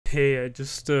Hey, I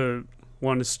just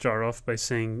want to start off by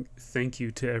saying thank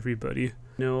you to everybody.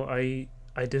 No, I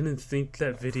didn't think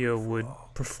that video would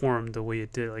perform the way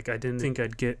it did. Like, I didn't think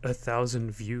I'd get 1,000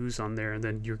 views on there, and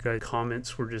then your guys'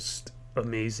 comments were just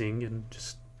amazing, and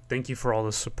just thank you for all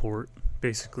the support,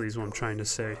 basically, is what I'm trying to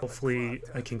say. Hopefully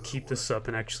I can keep this up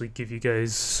and actually give you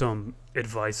guys some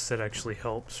advice that actually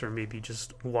helps, or maybe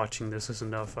just watching this is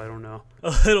enough, I don't know. A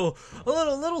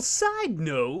little side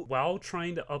note, while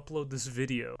trying to upload this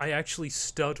video, I actually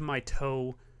stubbed my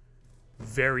toe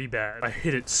very bad. I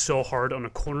hit it so hard on a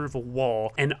corner of a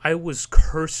wall, and I was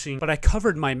cursing, but I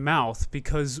covered my mouth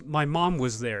because my mom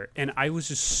was there, and I was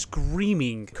just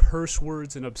screaming curse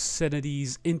words and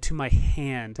obscenities into my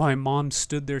hand. My mom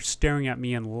stood there staring at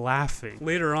me and laughing.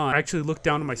 Later on, I actually looked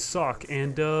down at my sock,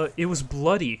 and it was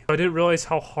bloody. I didn't realize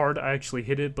how hard I actually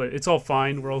hit it, but it's all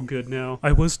fine. We're all good now.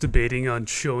 I was debating on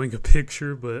showing a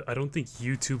picture, but I don't think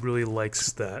YouTube really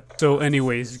likes that. So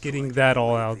anyways, getting that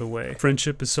all out of the way.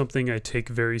 Friendship is something I take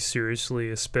very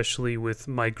seriously, especially with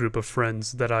my group of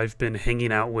friends that I've been hanging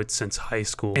out with since high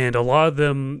school, and a lot of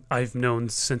them I've known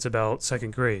since about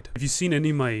 2nd grade. If you've seen any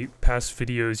of my past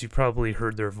videos, you've probably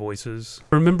heard their voices.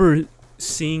 I remember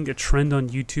seeing a trend on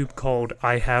YouTube called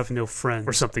I Have No Friends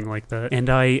or something like that, and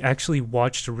I actually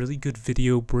watched a really good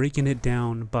video breaking it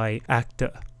down by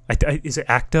Acta. Is it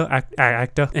Acta?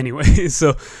 Acta? Anyway,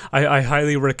 so I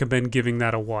highly recommend giving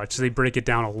that a watch. They break it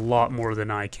down a lot more than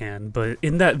I can. But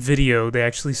in that video, they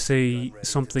actually say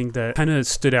something that kind of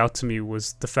stood out to me,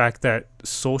 was the fact that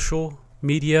social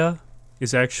media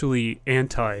is actually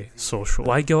anti-social.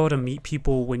 Why go out and meet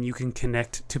people when you can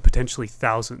connect to potentially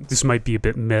thousands? This might be a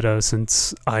bit meta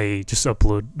since I just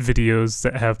upload videos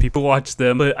that have people watch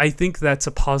them, but I think that's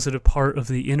a positive part of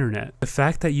the internet. The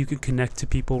fact that you can connect to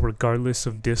people regardless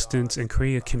of distance and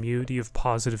create a community of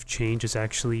positive change is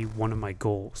actually one of my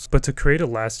goals. But to create a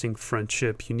lasting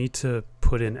friendship, you need to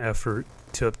put in effort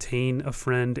to obtain a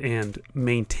friend and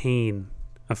maintain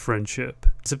a friendship.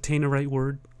 Is obtain the right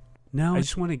word? Now I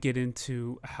just want to get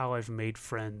into how I've made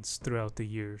friends throughout the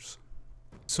years.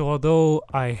 So although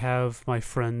I have my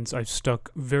friends I've stuck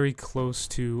very close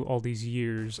to all these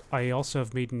years, I also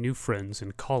have made new friends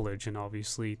in college and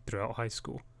obviously throughout high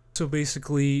school. So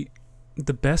basically,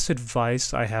 the best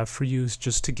advice I have for you is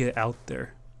just to get out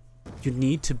there. You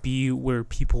need to be where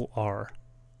people are.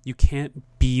 You can't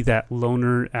be that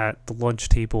loner at the lunch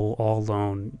table all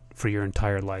alone for your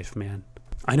entire life, man.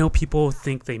 I know people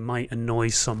think they might annoy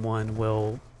someone.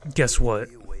 Well, guess what?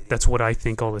 That's what I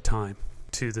think all the time,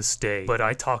 to this day. But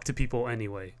I talk to people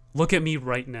anyway. Look at me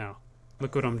right now.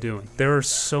 Look what I'm doing. There are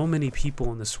so many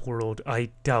people in this world, I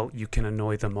doubt you can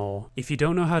annoy them all. If you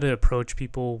don't know how to approach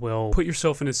people, well, put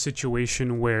yourself in a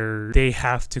situation where they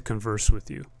have to converse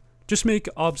with you. Just make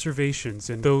observations,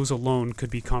 and those alone could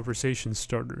be conversation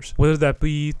starters. Whether that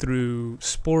be through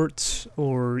sports,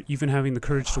 or even having the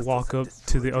courage to walk up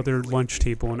to the other lunch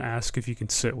table and ask if you can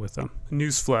sit with them.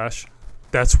 Newsflash,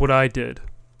 that's what I did.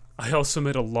 I also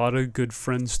met a lot of good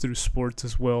friends through sports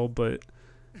as well, but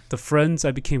the friends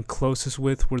I became closest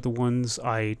with were the ones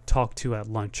I talked to at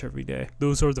lunch every day.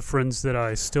 Those are the friends that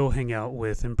I still hang out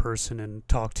with in person and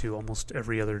talk to almost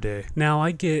every other day. Now,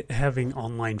 I get having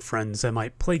online friends that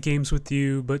might play games with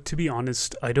you, but to be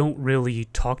honest, I don't really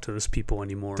talk to those people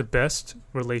anymore. The best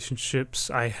relationships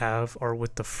I have are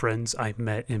with the friends I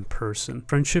met in person.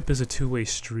 Friendship is a two-way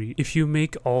street. If you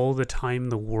make all the time in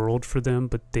the world for them,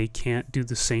 but they can't do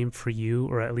the same for you,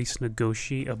 or at least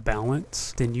negotiate a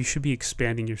balance, then you should be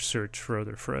expanding your search for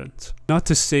other friends. Not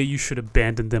to say you should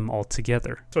abandon them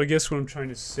altogether. So I guess what I'm trying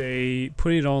to say,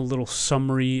 putting it all in a little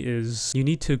summary, is you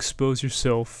need to expose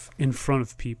yourself in front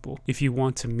of people if you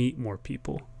want to meet more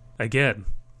people. Again,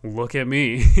 look at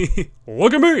me.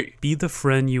 Look at me! Be the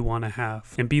friend you want to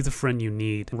have, and be the friend you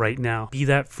need right now. Be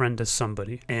that friend to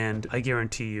somebody, and I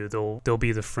guarantee you they'll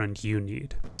be the friend you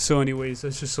need. So anyways,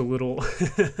 that's just a little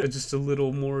just a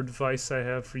little more advice I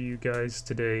have for you guys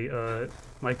today.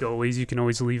 Like always, you can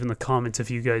always leave in the comments if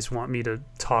you guys want me to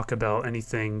talk about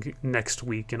anything next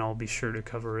week, and I'll be sure to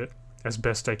cover it as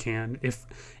best I can,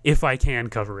 if I can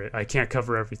cover it. I can't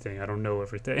cover everything. I don't know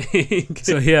everything.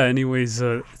 So yeah, anyways,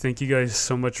 thank you guys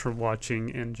so much for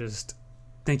watching, and just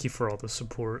thank you for all the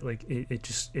support. Like,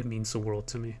 it means the world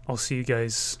to me. I'll see you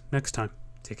guys next time.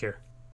 Take care.